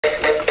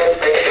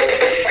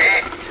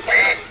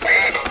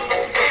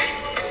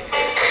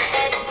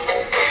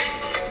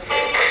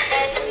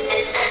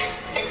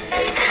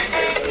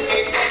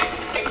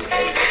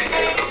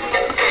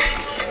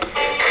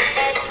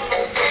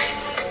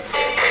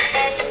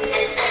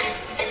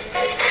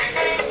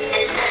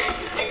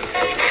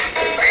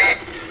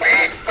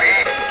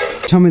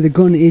Tommy the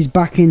Gun is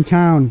back in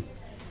town.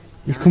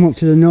 He's come up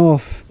to the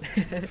north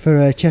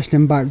for a chest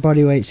and back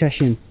bodyweight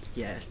session.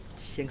 Yeah,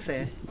 Chiang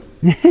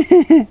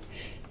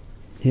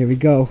Here we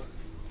go.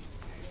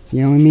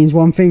 It only means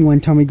one thing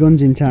when Tommy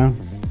Gun's in town.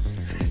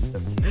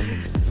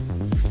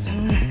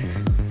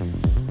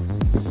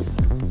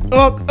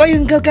 Oh,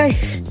 okay.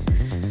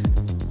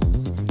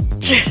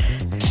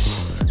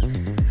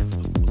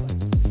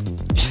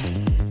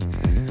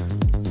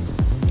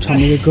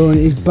 Tommy the Gun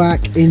is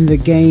back in the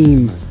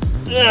game.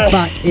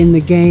 Back in the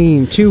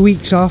game. 2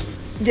 weeks off.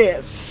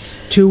 Yeah.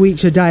 2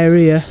 weeks of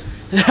diarrhea.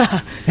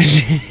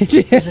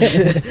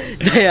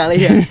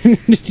 Diarrhea.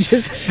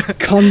 Just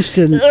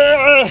constant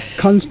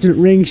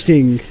ring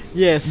sting.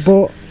 Yes.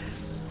 But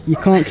you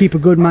can't keep a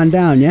good man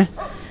down, yeah?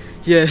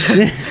 Yes.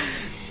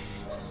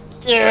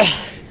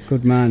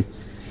 Good man.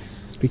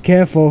 Just be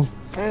careful.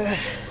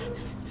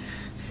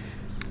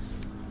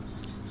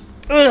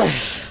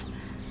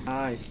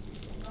 Nice.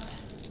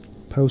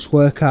 Post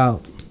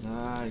workout.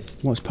 Nice.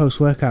 What's post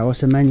workout? What's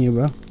the menu,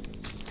 bro?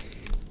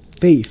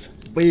 Beef.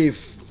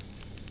 Beef.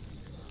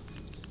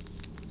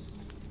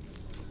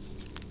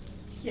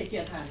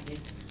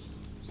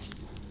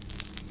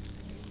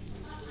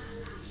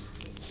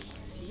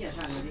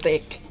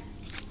 Steak.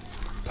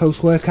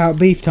 Post workout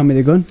beef, Tommy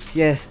the Gun.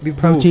 Yes, beef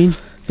Protein.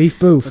 Beef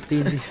boof. โปรตี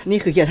นนี่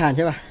คือเกียร์ทานใ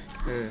ช่ป่ะ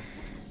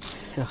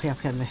เดี๋ยวขยับ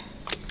แขนไป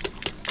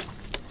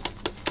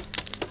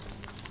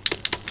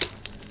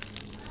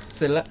เส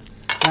ร็จแล้ว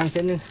ทางเ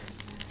ส้นนึง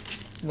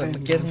เหมือนเมื่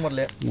อกี้ทั้งหมดเ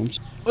ลย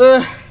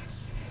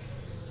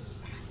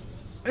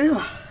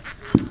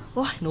โ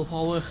อ้ย no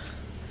power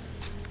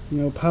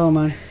No power,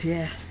 man.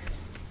 yeah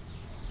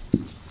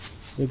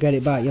You'll get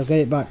it back. You'll get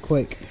it back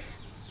quick.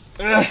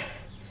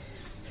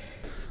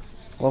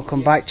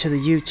 Welcome back to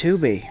the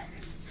YouTube.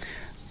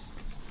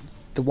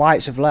 The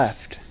Whites have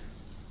left.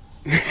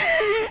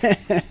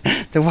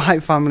 The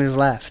White family have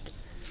left.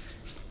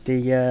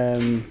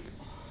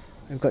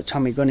 We've got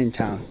Tommy Gun in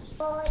town.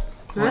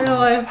 อ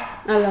ร่อย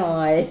อ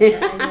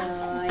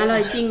ร่อ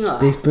ยจริงเหรอ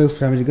Beef boof,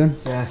 Tommy the Gun.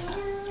 yes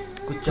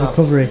good job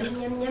Recovery.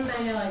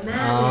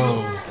 อ้าว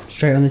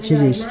Straight on the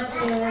chilies.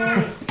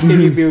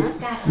 รีวิว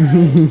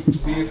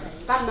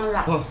ปั้นนอนห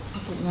ลับ โอ้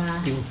สุดมา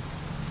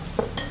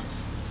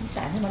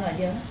จ่ายให้มันหน่อยเ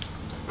ดียวนะ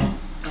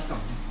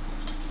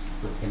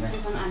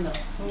ทั้งอันเหรอ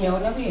เหนียว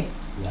แล้วพี่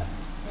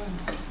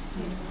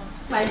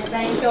ไปแด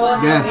งโชว์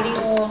วิดีโ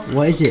อ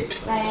What is it?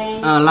 แด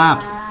ง ลาบ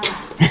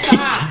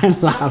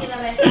Lab. กินอะ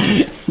ไรคะ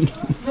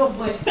ลูกเ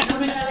ว้ยมัน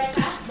เป็นอะไรค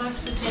ะมัน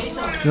เป็นเจ๊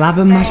ต่อ Lab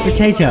and mashed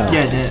potato.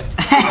 yeah yeah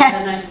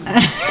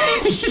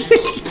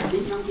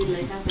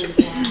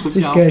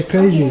This guy's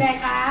crazy. อะไร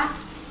คะ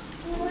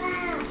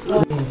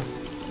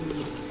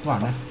หวาน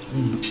นะ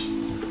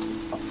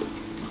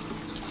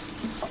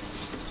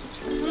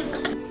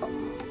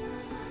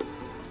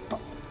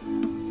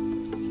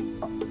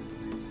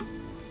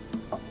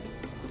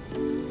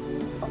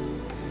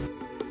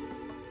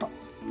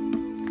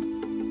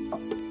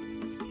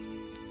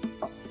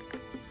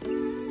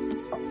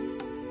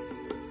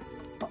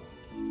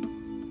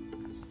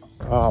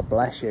Oh,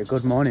 bless you.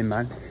 Good morning,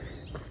 man.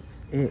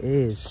 It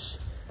is.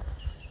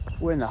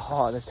 We're in the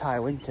heart of the Thai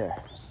winter,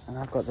 and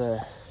I've got the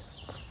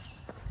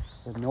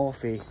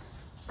Northie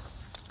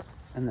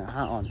and the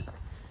hat on.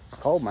 It's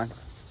cold, man.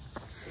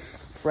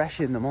 Fresh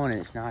in the morning,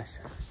 it's nice.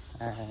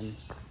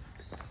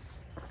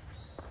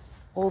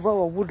 Although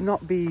I would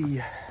not be.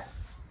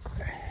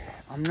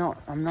 I'm not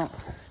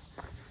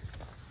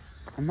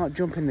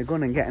jumping the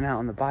gun and getting out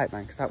on the bike,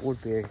 man, because that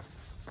would be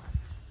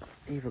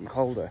even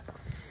colder.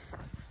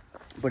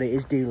 But it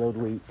is deload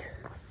week.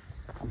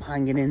 I'm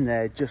hanging in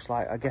there just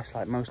like, I guess,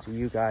 like most of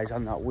you guys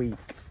on that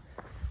week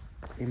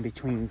in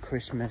between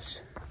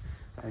Christmas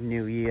and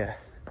New Year.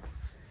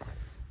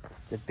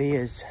 The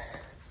beers,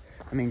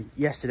 I mean,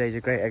 yesterday's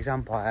a great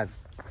example. I had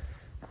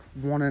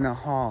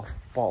 1.5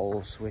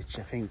 bottles, which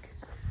I think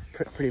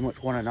pretty much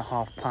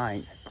 1.5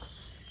 pint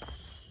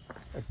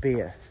of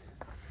beer.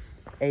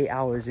 8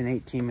 hours and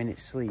 18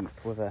 minutes sleep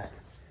with a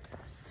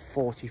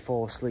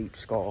 44 sleep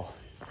score.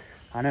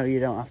 I know you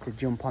don't have to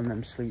jump on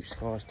them sleep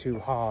scores too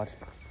hard,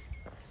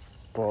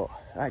 but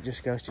that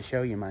just goes to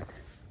show you, man.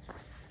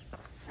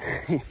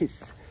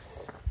 it's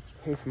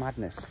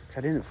madness.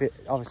 I didn't feel,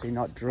 obviously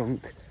not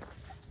drunk,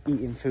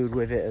 eating food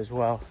with it as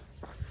well.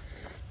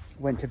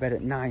 Went to bed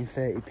at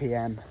 9:30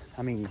 p.m.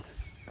 I mean,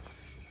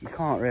 you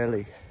can't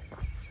really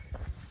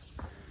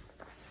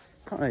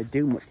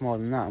do much more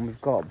than that, and we've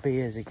got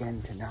beers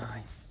again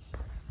tonight.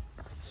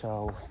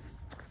 So,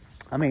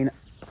 I mean,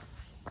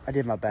 I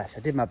did my best.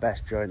 I did my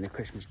best during the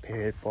Christmas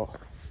period, but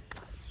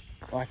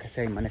like I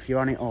say, man, if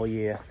you're on it all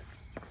year,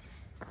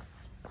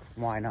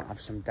 why not have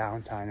some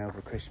downtime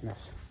over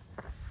Christmas?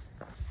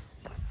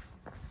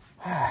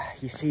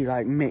 You see,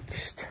 like,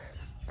 mixed,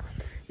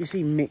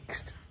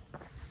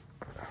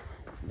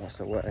 what's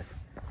the word?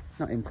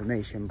 Not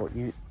information, but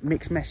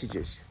mixed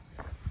messages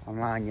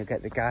online. You'll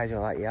get the guys who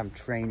are like, yeah, I'm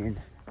training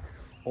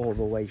all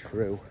the way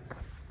through.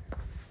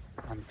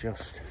 I'm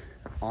just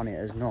on it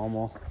as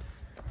normal.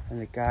 And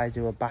the guys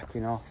who are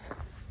backing off,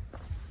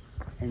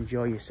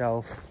 enjoy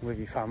yourself with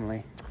your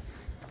family.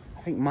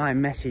 I think my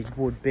message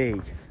would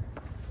be,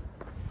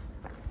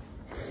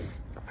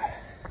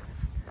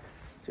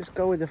 just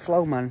go with the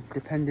flow, man,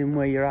 depending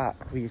where you're at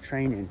with your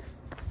training.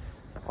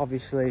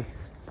 Obviously,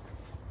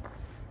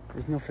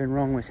 there's nothing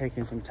wrong with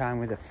taking some time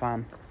with a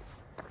fam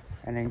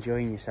and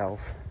enjoying yourself.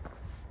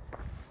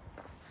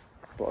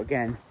 But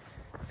again,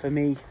 for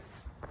me,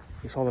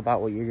 it's all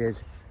about what you did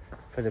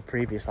for the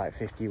previous like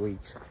 50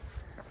 weeks.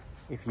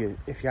 If you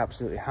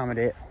absolutely hammered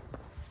it,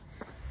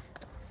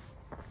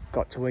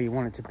 got to where you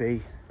wanted to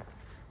be,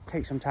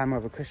 take some time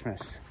over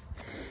Christmas.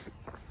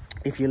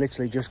 If you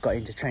literally just got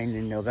into training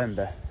in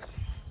November,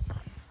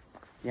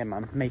 yeah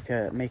man, make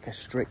a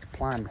strict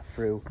plan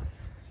through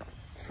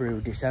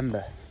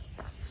December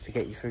to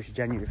get you through to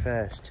January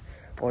 1st.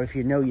 Or if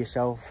you know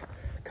yourself,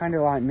 kind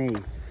of like me,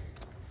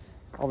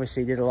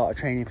 obviously did a lot of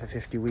training for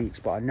 50 weeks,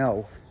 but I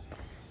know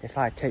if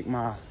I take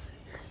the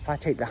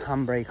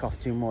handbrake off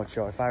too much,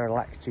 or if I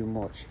relax too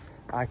much,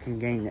 I can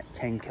gain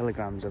 10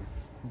 kilograms of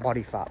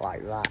body fat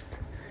like that.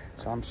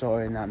 So I'm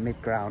sort of in that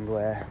mid-ground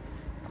where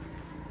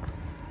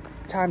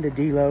time to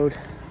deload,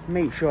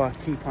 make sure I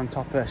keep on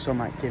top of some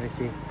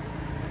activity,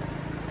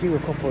 do a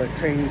couple of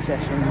training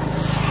sessions,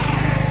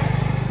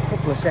 a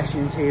couple of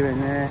sessions here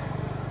and there,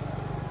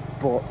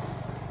 but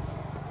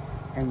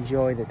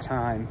enjoy the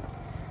time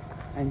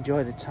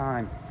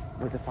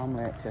with the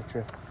family,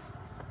 etc.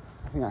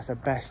 I think that's the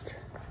best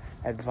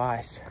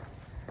advice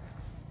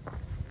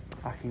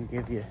I can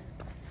give you.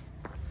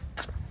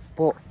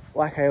 But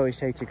like I always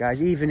say to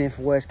guys, even if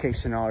worst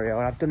case scenario,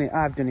 and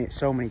I've done it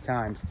so many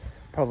times,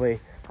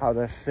 probably out of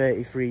the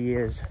 33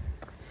 years,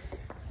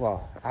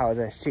 well, out of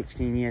the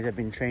 16 years I've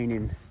been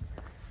training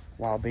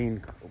while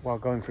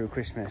going through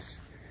Christmas,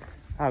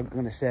 I'm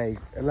gonna say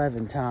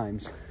 11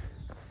 times.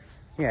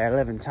 Yeah,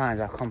 11 times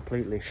I've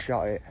completely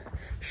shot it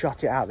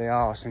out the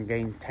arse and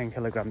gained 10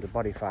 kilograms of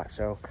body fat.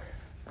 So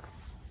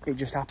it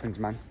just happens,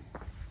 man.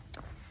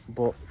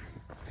 But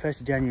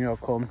 1st of January will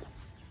come.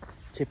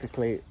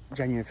 Typically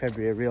January and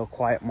February are real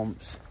quiet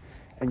months,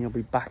 and you'll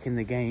be back in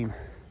the game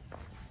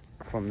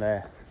from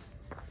there.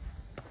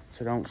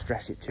 So don't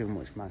stress it too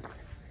much, man.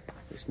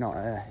 It's not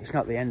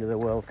the end of the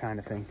world kind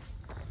of thing.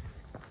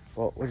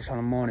 But we're just on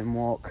a morning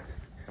walk.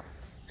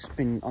 Just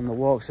been on the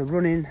walk. So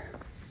running,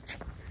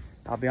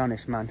 I'll be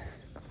honest, man,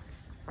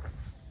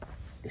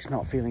 it's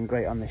not feeling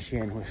great on the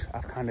shin.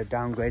 I've kind of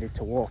downgraded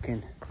to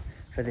walking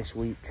for this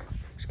week.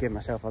 Just give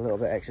myself a little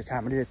bit extra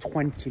time. I did a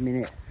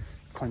 20-minute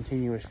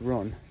continuous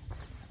run,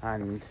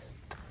 and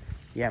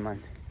yeah,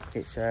 man,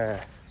 it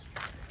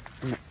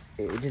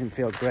didn't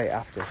feel great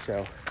after.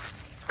 So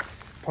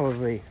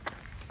probably,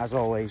 as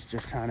always,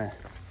 just trying to.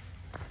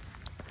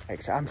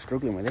 I'm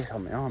struggling with this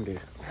on my arm, dude.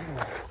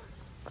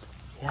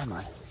 Yeah,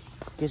 man.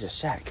 Gives a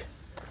sec.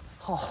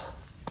 Oh,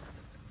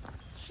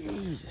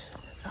 Jesus.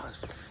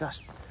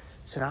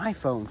 It's an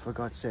iPhone, for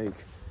God's sake.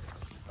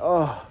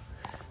 Oh,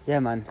 yeah,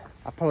 man.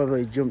 I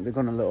probably jumped the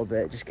gun a little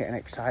bit, just getting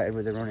excited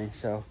with the running.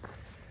 So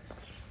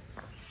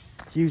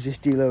use this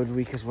deload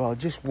week as well.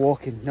 Just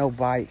walking, no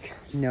bike,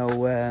 no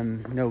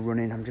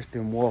running. I've just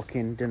been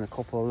walking, doing a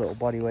couple of little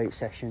body weight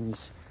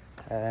sessions.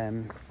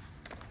 And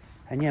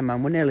yeah,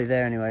 man, we're nearly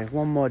there anyway.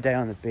 One more day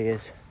on the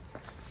beers.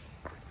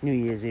 New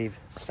Year's Eve,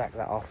 sack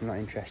that off. I'm not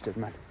interested,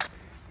 man.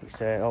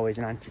 It's always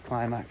an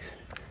anticlimax.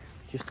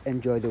 Just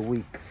enjoy the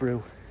week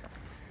through.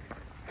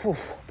 Whew.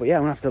 But yeah,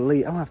 I'm gonna have to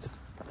leave. I'm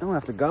gonna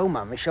have to go,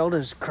 man. My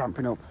shoulder's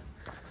cramping up.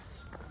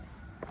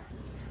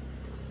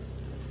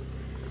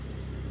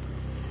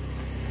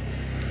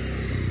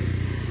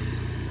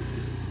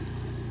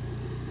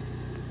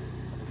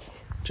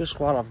 Just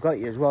while I've got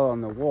you as well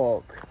on the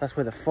walk, that's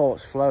where the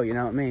thoughts flow, you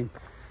know what I mean?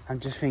 I'm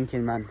just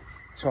thinking, man,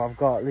 so I've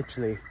got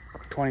literally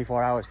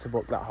 24 hours to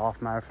book that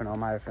half marathon or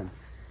marathon,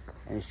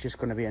 and it's just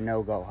going to be a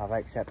no-go. I've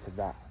accepted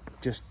that.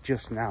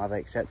 Just now I've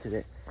accepted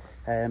it.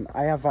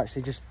 I have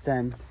actually just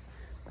then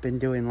been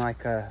doing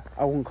like I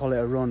wouldn't call it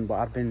a run, but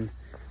I've been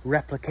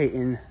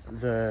replicating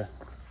the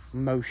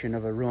motion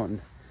of a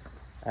run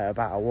at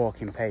about a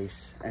walking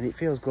pace, and it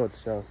feels good.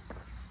 So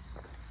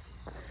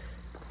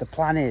the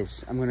plan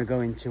is I'm going to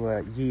go into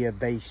a year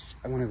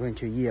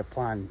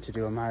plan to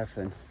do a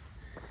marathon,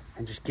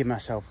 and just give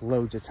myself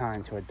loads of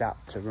time to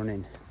adapt to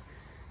running.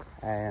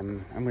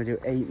 I'm going to do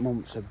 8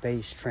 months of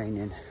base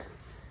training.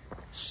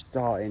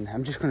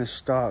 I'm just going to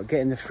start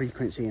getting the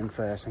frequency in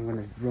first. I'm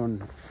going to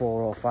run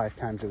 4 or 5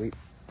 times a week,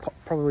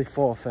 probably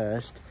 4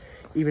 first.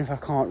 Even if I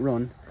can't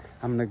run,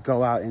 I'm going to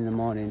go out in the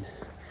morning,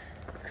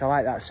 because I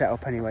like that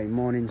setup anyway.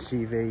 Morning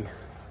CV,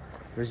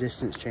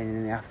 resistance training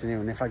in the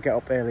afternoon. If I get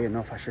up early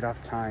enough, I should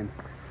have time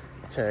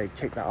to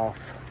take that off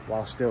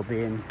while still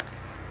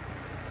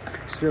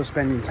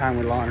spending time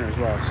with Lana as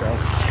well. So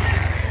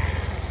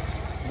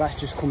that's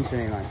just come to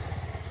me, man,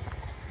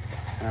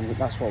 and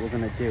that's what we're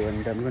gonna do.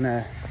 And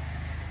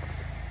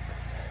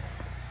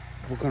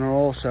we're gonna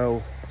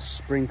also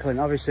sprinkle in.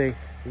 Obviously,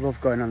 I love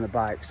going on the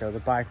bike, so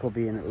the bike will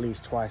be in at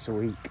least twice a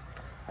week,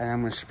 and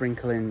I'm gonna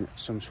sprinkle in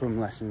some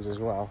swim lessons as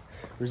well.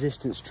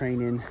 Resistance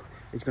training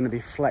is going to be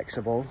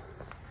flexible,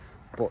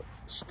 but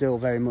still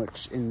very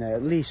much in there,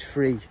 at least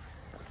 3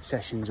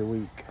 sessions a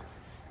week.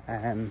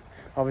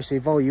 Obviously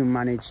volume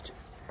managed,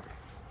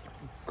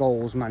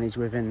 goals managed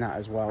within that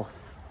as well,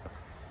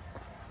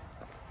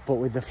 but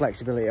with the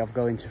flexibility of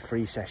going to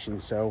 3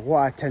 sessions. So what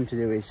I tend to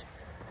do is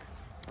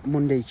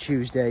Monday,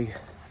 Tuesday,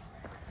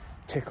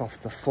 tick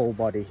off the full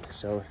body.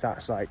 So if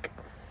that's like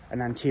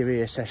an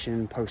anterior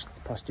session,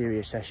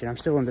 posterior session, I'm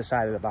still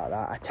undecided about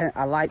that.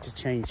 I like to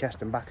change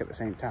chest and back at the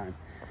same time,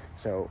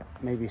 so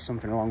maybe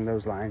something along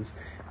those lines.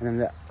 And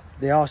then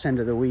the arse end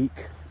of the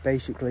week,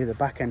 basically the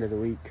back end of the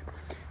week,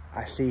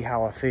 I see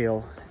how I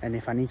feel, and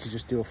if I need to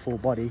just do a full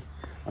body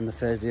on the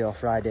Thursday or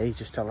Friday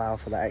just to allow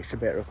for that extra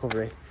bit of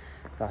recovery,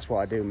 that's what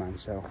I do, man.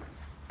 So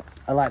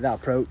I like that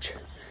approach,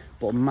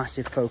 but a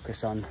massive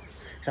focus on,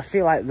 because I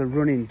feel like the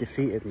running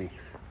defeated me,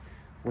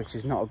 which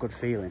is not a good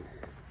feeling.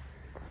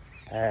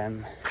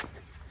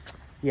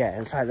 Yeah,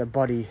 it's like the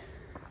body,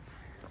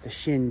 the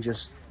shin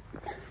just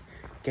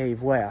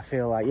gave way. I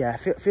feel like, yeah,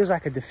 it feels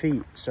like a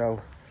defeat.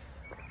 So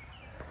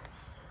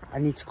I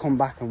need to come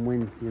back and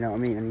win, you know what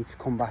I mean? I need to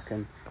come back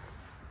and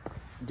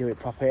do it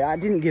properly. I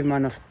didn't give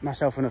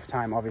myself enough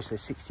time, obviously.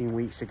 16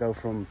 weeks to go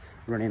from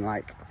running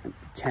like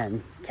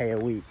 10k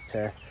a week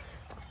to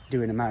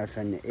doing a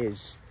marathon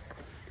is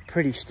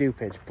pretty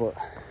stupid, but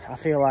I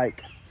feel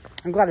like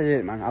I'm glad I did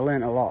it, man. I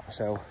learned a lot,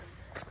 so,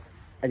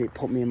 and it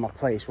put me in my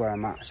place where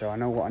I'm at, so I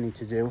know what I need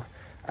to do.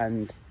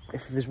 And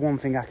if there's one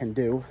thing I can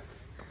do,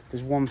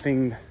 there's one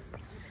thing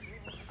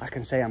I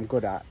can say I'm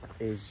good at,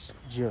 is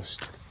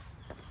just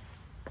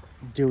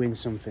doing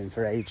something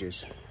for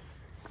ages,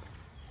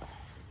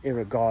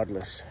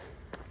 irregardless.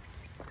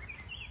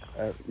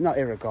 Not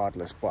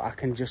irregardless, but I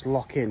can just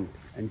lock in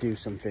and do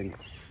something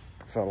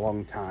for a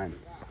long time.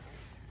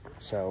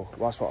 So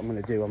that's what I'm going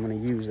to do. I'm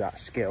going to use that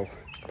skill,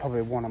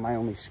 probably one of my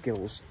only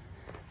skills.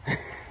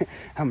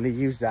 I'm going to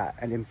use that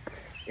and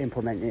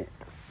implement it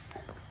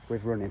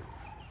with running.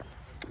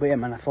 But yeah,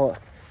 man, I thought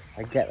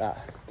I'd get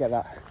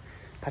that.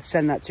 I'd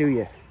send that to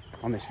you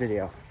on this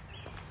video.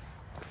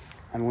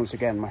 And once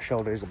again, my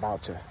shoulder is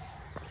about to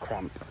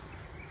cramp.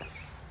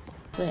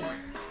 Wait.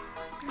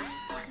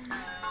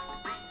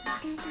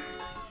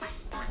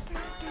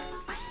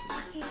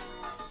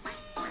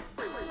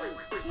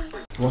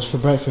 What's for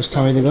breakfast,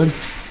 Carry the gun?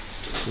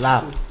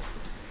 Lab.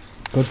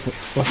 Good for,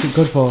 what's it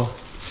good for?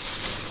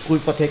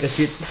 Good for take a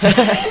shit. I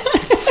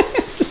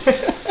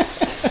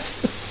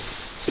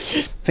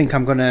think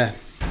I'm gonna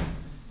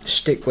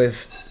stick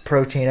with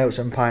protein, oats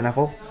and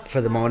pineapple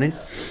for the morning.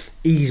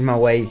 Ease my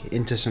way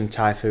into some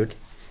Thai food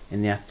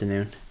in the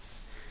afternoon.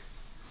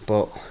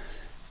 But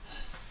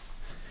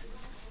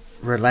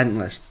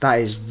relentless, that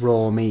is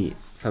raw meat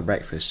for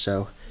breakfast,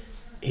 so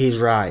he's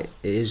right,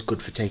 it is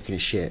good for taking a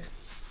shit.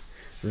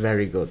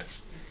 Very good.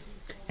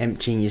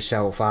 Emptying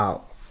yourself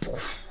out.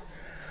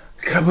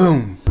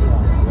 Kaboom!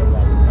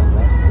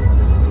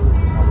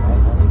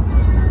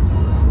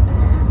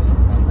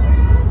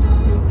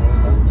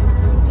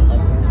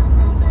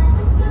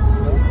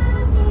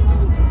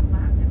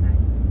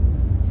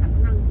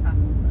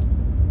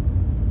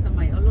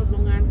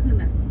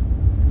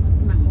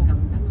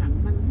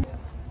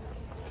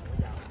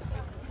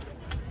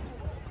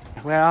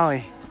 Where are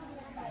we?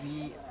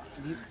 We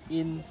live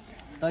in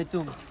Doi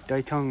Tung.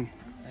 Doi Tung.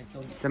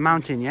 The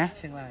mountain, yeah?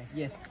 Chiang Mai.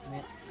 Yes.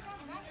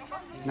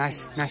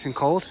 Nice and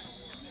cold.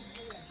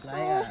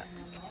 Like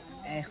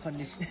air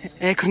conditioner.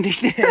 Air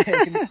conditioner.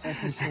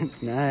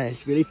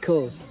 Nice, really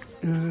cool.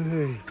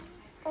 Oi.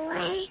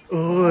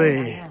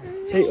 Oi.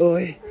 Say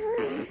oi.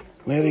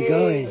 Where are we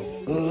going?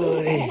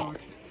 Oi.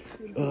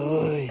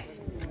 Oi.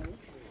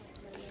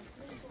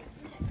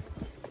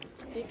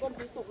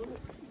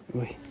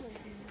 Oi.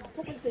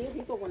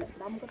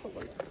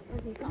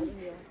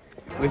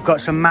 We've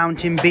got some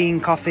mountain bean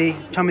coffee.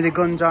 Tell me the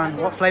guns on.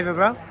 What flavour,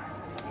 bro?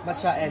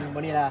 Matcha and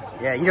vanilla.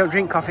 Yeah, you don't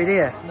drink coffee, do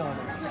you? No.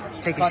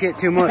 Take a shit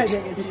too much.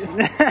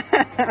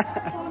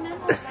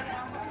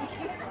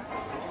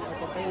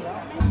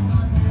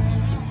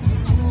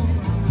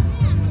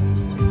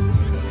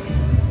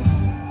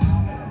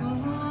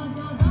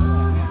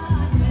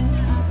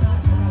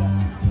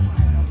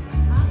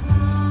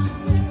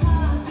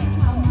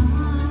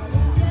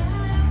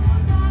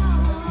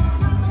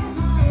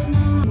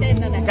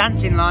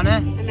 Dancing,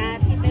 Lana.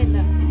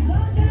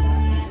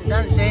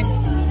 Dancing.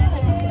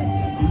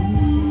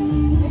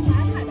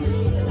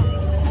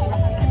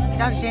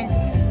 Dancing.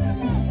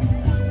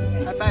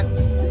 Bye-bye.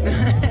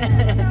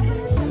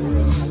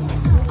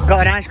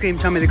 Got an ice cream,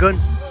 Tommy the gun.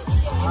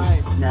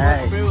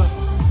 Nice.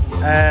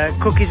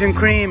 Cookies and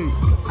cream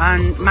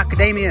and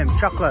macadamia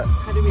chocolate.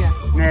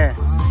 Yeah.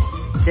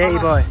 Dirty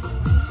boy.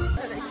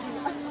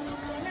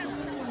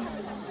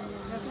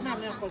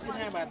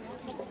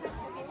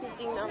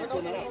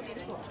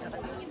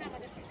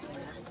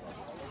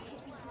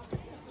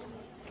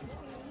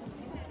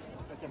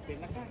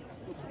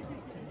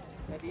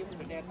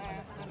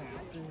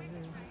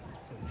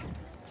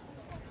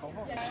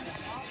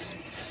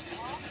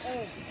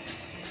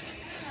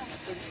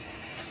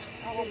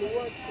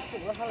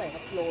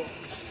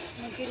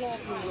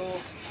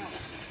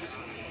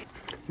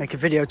 Make a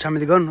video, Tommy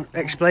the gun.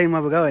 Explain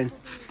where we're going.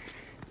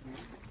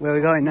 Where are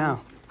we going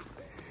now?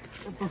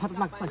 พระ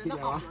หลักสังเกตอะ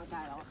ไรวะ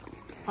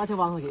พระราช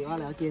วังสังเกตว่าอะ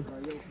ไรกิน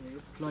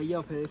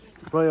Royal Place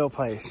Royal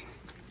place.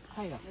 ใ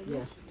ช่เหรอ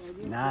Yes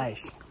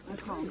Nice.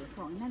 ข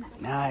องนั่นน่ะ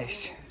Nice.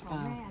 ของ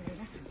แม่อะไร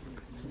นะ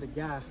The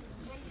yeah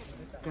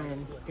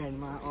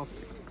Grandma of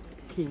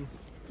King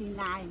คิง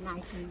นาย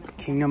คิง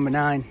King number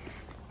 9.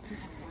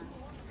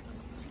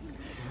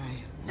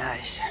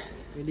 Nice.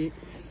 really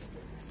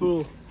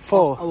full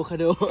Full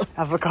avocado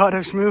avocado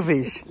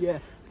smoothies. yeah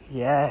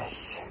Yes.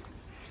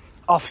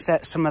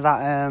 Offset some of that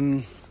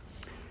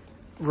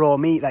raw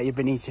meat that you've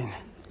been eating.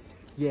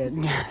 yeah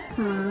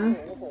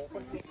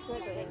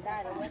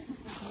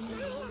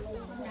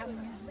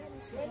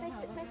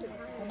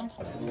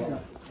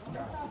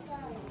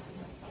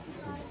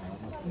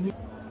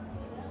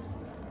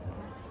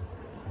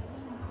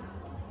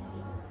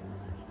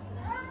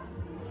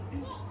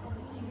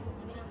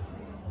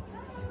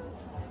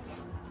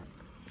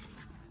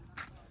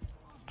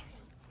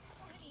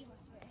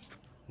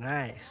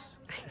nice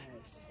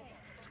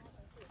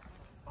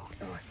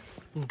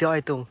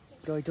đôi tung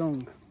Doi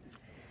dung.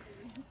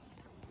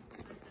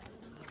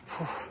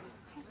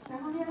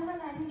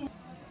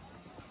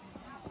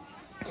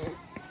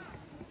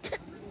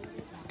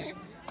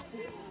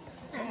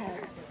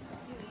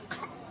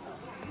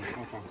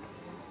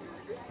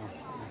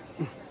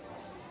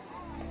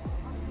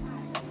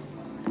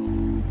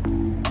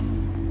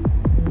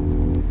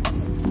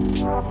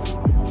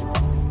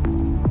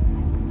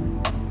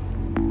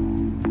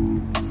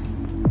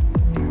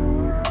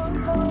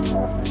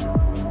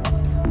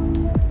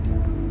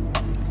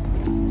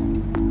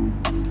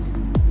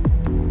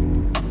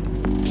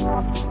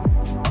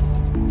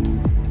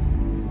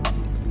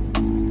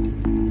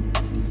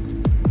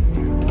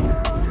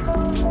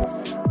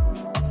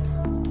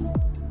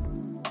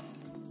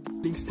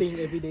 Ring sting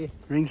every day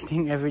Ring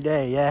sting every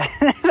day, yeah.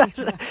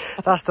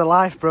 That's the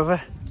life,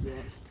 brother.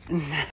 yeah